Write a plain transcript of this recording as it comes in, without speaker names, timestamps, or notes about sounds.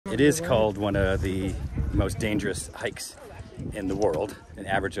It is called one of the most dangerous hikes in the world. An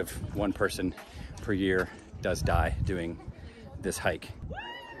average of 1 person per year does die doing this hike.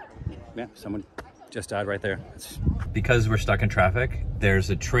 Yeah, someone just died right there. Because we're stuck in traffic, there's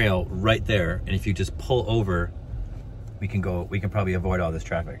a trail right there, and if you just pull over, we can probably avoid all this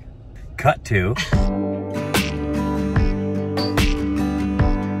traffic. Cut to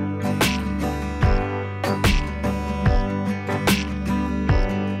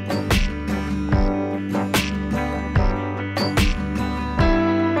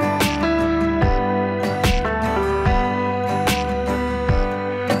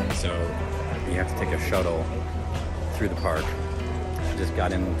shuttle through the park. I just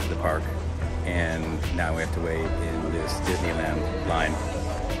got into the park and now we have to wait in this Disneyland line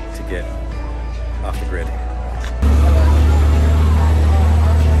to get off the grid.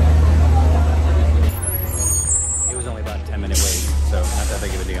 It was only about a 10-minute wait, so not that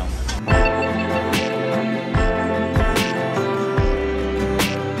big of a deal.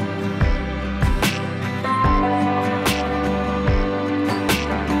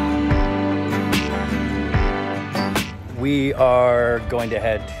 We are going to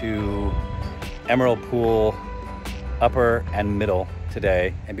head to Emerald Pool Upper and Middle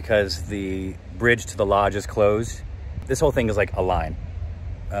today, and because the bridge to the lodge is closed, this whole thing is like a line.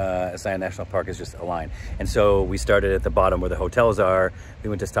 Zion National Park is just a line. And so we started at the bottom where the hotels are. We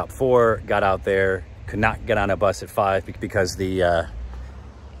went to stop 4, got out there, could not get on a bus at 5 because the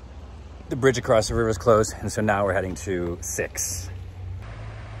bridge across the river is closed. And so now we're heading to 6.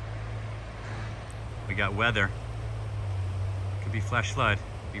 We got weather. Could be flash flood.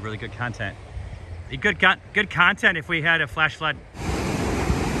 Be really good content. Be good content if we had a flash flood.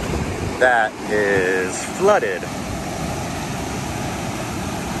 That is flooded.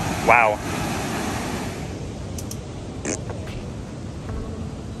 Wow.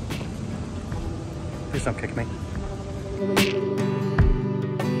 Please don't kick me.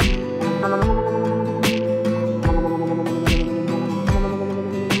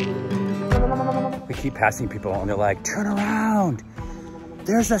 We keep passing people and they're like, turn around.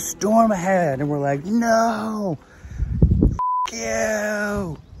 There's a storm ahead. And we're like, no, f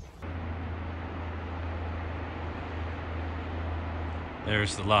you.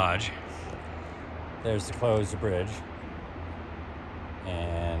 There's the lodge. There's the closed bridge.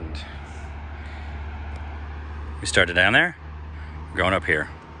 And we started down there, we're going up here.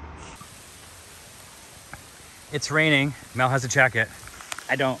 It's raining. Mel has a jacket.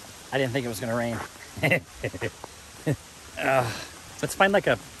 I didn't think it was gonna rain. Let's find like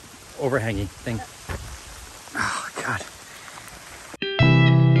a overhanging thing. Oh God.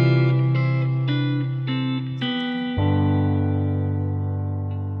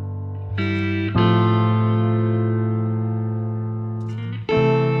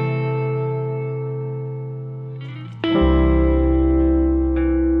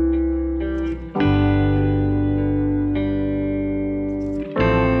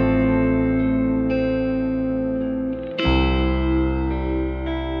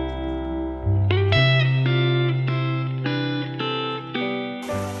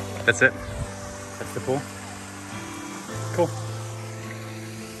 That's it. That's the pool. Cool.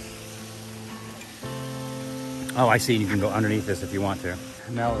 Oh, I see. You can go underneath this if you want to.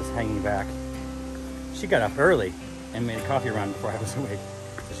 Mel is hanging back. She got up early and made a coffee run before I was awake.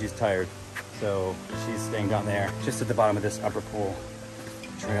 So she's tired. So she's staying down there, just at the bottom of this upper pool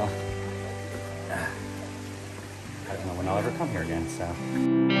trail. I don't know when I'll ever come here again, so.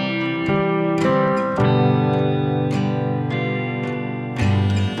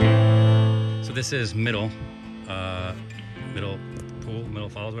 So this is middle pool, middle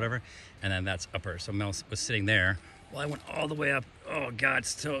falls, whatever. And then that's upper. So Mel was sitting there. Well, I went all the way up. Oh God,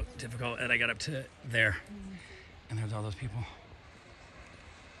 it's so difficult. And I got up to there. And there's all those people.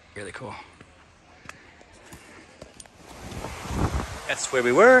 Really cool. That's where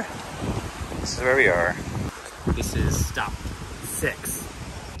we were. This is where we are. This is stop 6.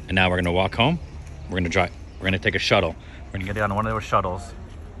 And now we're gonna walk home. We're gonna take a shuttle. We're gonna get on one of those shuttles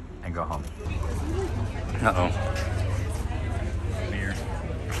and go home. Uh-oh. Here.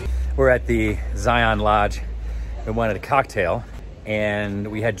 We're at the Zion Lodge. We wanted a cocktail and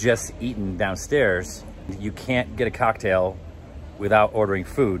we had just eaten downstairs. You can't get a cocktail without ordering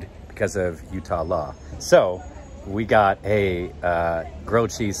food because of Utah law. So we got a grilled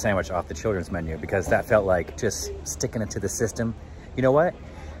cheese sandwich off the children's menu because that felt like just sticking it to the system. You know what?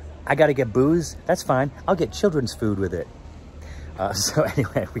 I gotta get booze, that's fine. I'll get children's food with it. So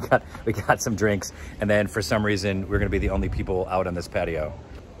anyway, we got some drinks, and then for some reason, we're gonna be the only people out on this patio.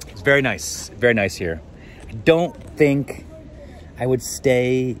 It's very nice here. I don't think I would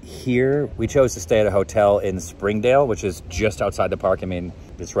stay here. We chose to stay at a hotel in Springdale, which is just outside the park. I mean,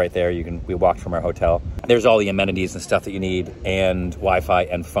 it's right there. We walked from our hotel. There's all the amenities and stuff that you need, and Wi-Fi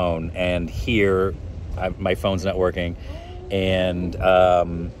and phone. And here, my phone's not working. And,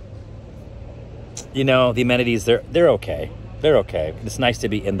 you know, the amenities, they're okay. They're okay. It's nice to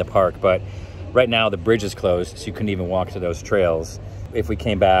be in the park, but right now the bridge is closed, so you couldn't even walk to those trails. If we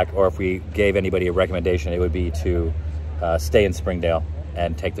came back, or if we gave anybody a recommendation, it would be to stay in Springdale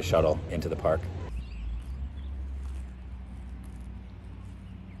and take the shuttle into the park.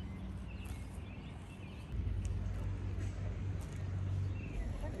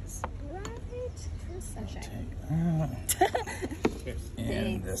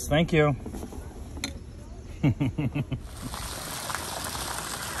 And this, thank you.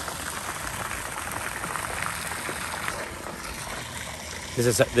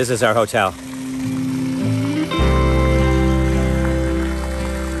 This is our hotel.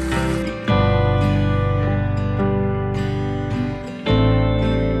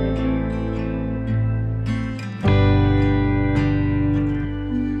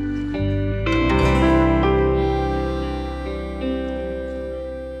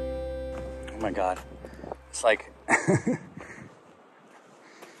 Oh my God, it's like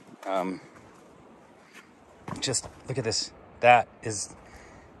just look at this. That is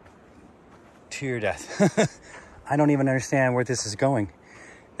to your death. I don't even understand where this is going.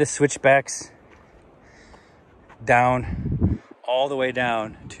 This switchbacks down, all the way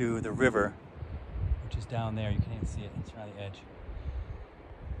down to the river, which is down there. You can't even see it. It's around the edge.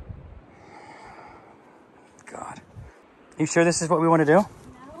 God. You sure this is what we want to do? No.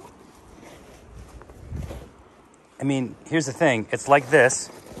 I mean, here's the thing. It's like this.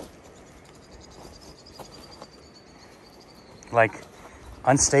 Like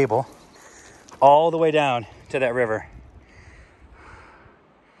unstable, all the way down to that river.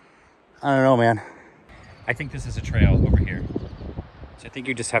 I don't know, man. I think this is a trail over here. So I think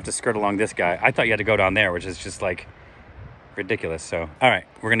you just have to skirt along this guy. I thought you had to go down there, which is just like ridiculous. So, all right,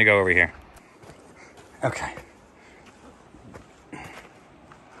 we're gonna go over here. Okay.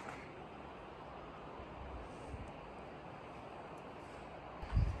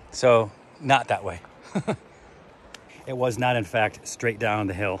 So, not that way. It was not, in fact, straight down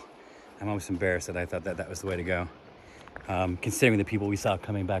the hill. I'm almost embarrassed that I thought that was the way to go, considering the people we saw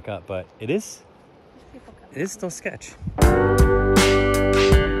coming back up. But it is still sketch.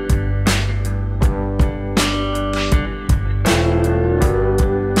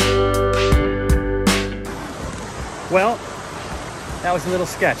 Well, that was a little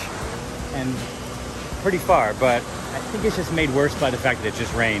sketch and pretty far, but I think it's just made worse by the fact that it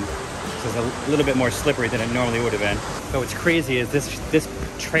just rained. So it's a little bit more slippery than it normally would have been. But what's crazy is this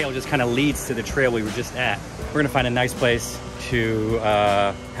trail just kind of leads to the trail we were just at. We're gonna find a nice place to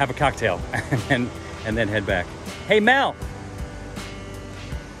have a cocktail and then head back. Hey, Mel!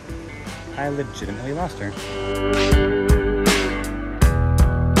 I legitimately lost her.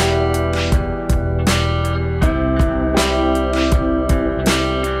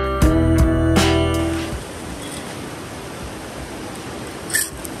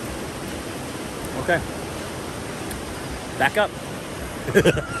 Okay, back up.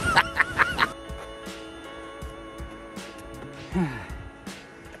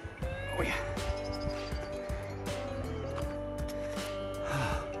 Oh yeah.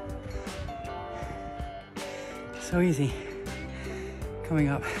 So easy coming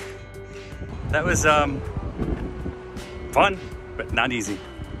up. That was fun, but not easy.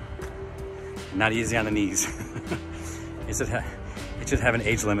 Not easy on the knees. It should have an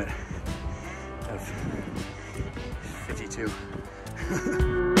age limit of 52.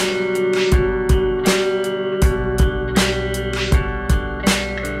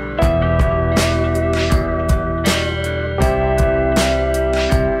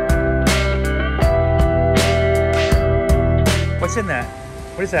 What's in that?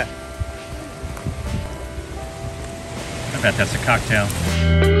 What is that? I bet that's a cocktail.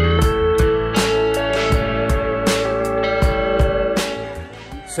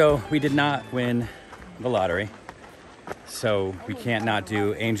 So we did not win the lottery, so we can't not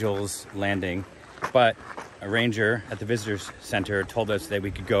do Angel's Landing, but a ranger at the visitors center told us that we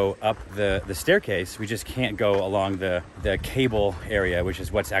could go up the staircase. We just can't go along the cable area, which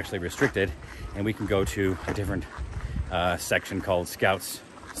is what's actually restricted, and we can go to a different section called Scouts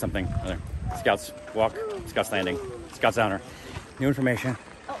something other. Scouts Walk, Scouts Landing, Scouts Honor. New information.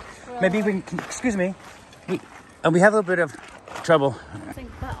 Maybe we can, excuse me, we have a little bit of trouble.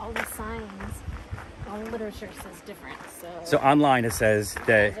 But all the signs, all the literature says different. So online it says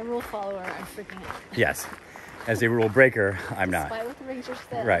that... as a rule follower, I'm freaking out. Yes. as a rule breaker, I'm not. Despite what the ranger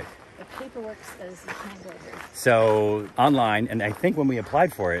said, Right. the paperwork says you can't go there. So online, and I think when we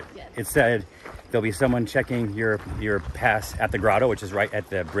applied for it, Yes. it said there'll be someone checking your pass at the grotto, which is right at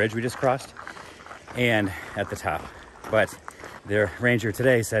the bridge we just crossed, and at the top. But the ranger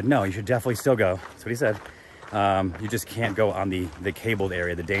today said, no, you should definitely still go. That's what he said. You just can't go on the cabled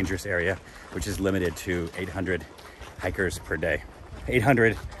area, the dangerous area, which is limited to 800 hikers per day.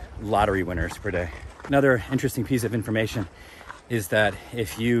 800 lottery winners per day. Another interesting piece of information is that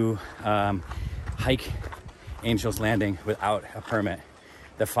if you hike Angel's Landing without a permit,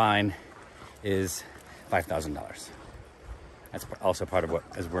 the fine is $5,000. That's also part of what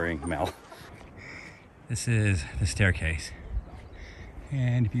is worrying Mel. This is the staircase.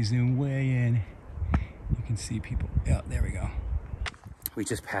 And if you zoom way in, you can see people. Yeah, there we go. We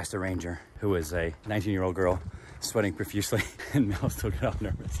just passed a ranger who was a 19-year-old girl sweating profusely, and Mel still got all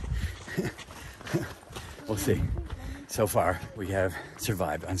nervous. We'll see. So far, we have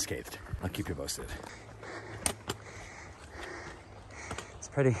survived unscathed. I'll keep you posted. It's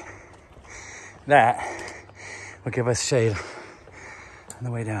pretty. That will give us shade on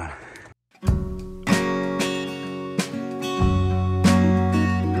the way down.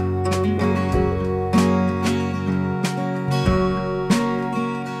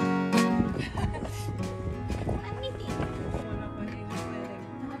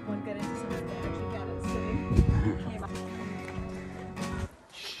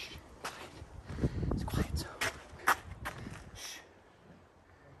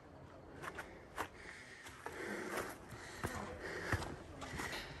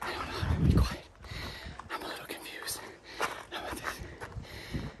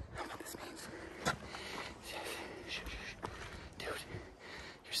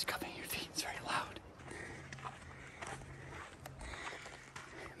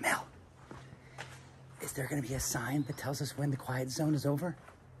 Is there going to be a sign that tells us when the quiet zone is over?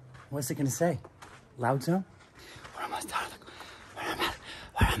 What's it going to say? Loud zone? We're almost out of the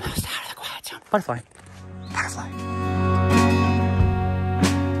quiet zone. Butterfly. Butterfly.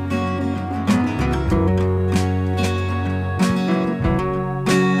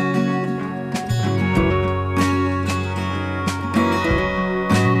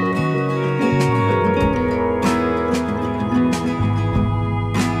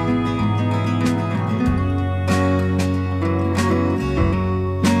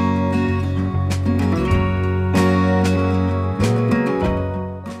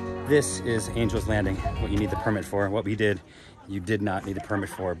 This is Angel's Landing, what you need the permit for. What we did, you did not need a permit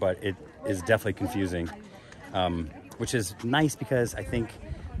for, but it is definitely confusing, which is nice because I think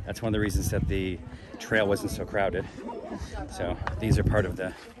that's one of the reasons that the trail wasn't so crowded. So these are part of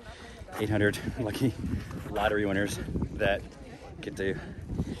the 800 lucky lottery winners that get to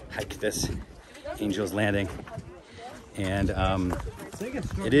hike this Angel's Landing. And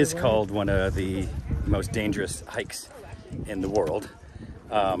it is called one of the most dangerous hikes in the world.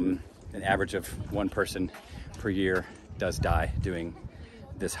 An average of one person per year does die doing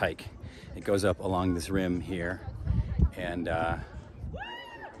this hike. It goes up along this rim here, and yeah,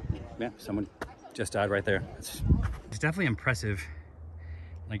 someone just died right there. It's definitely impressive,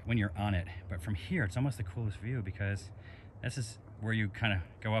 like when you're on it, but from here it's almost the coolest view because this is where you kind of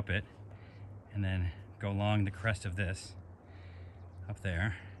go up it and then go along the crest of this up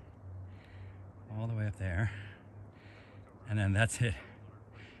there, all the way up there, and then that's it.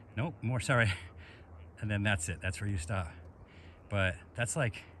 Nope, more, sorry. And then that's it, that's where you stop. But that's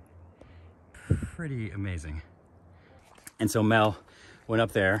like pretty amazing. And so Mel went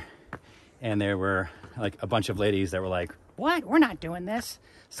up there and there were like a bunch of ladies that were like, what? We're not doing this.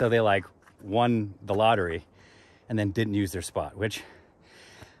 So they like won the lottery and then didn't use their spot, which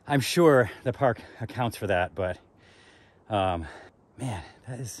I'm sure the park accounts for that, but man,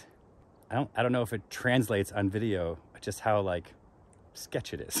 that is, I don't know if it translates on video, just how like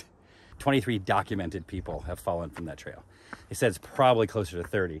sketch it is. 23 documented people have fallen from that trail. They said it's probably closer to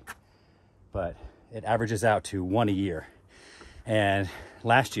 30, but it averages out to 1 a year. And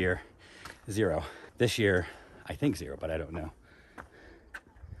last year, 0. This year, I think 0, but I don't know.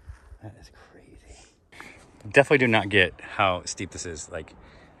 That is crazy. Definitely do not get how steep this is. Like,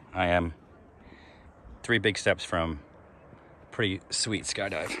 I am 3 big steps from pretty sweet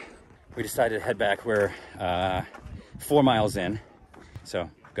skydive. We decided to head back. We're 4 miles in. So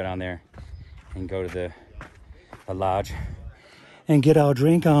go down there and go to the lodge and get our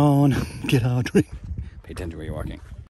drink on. Get our drink. Pay attention where you're walking.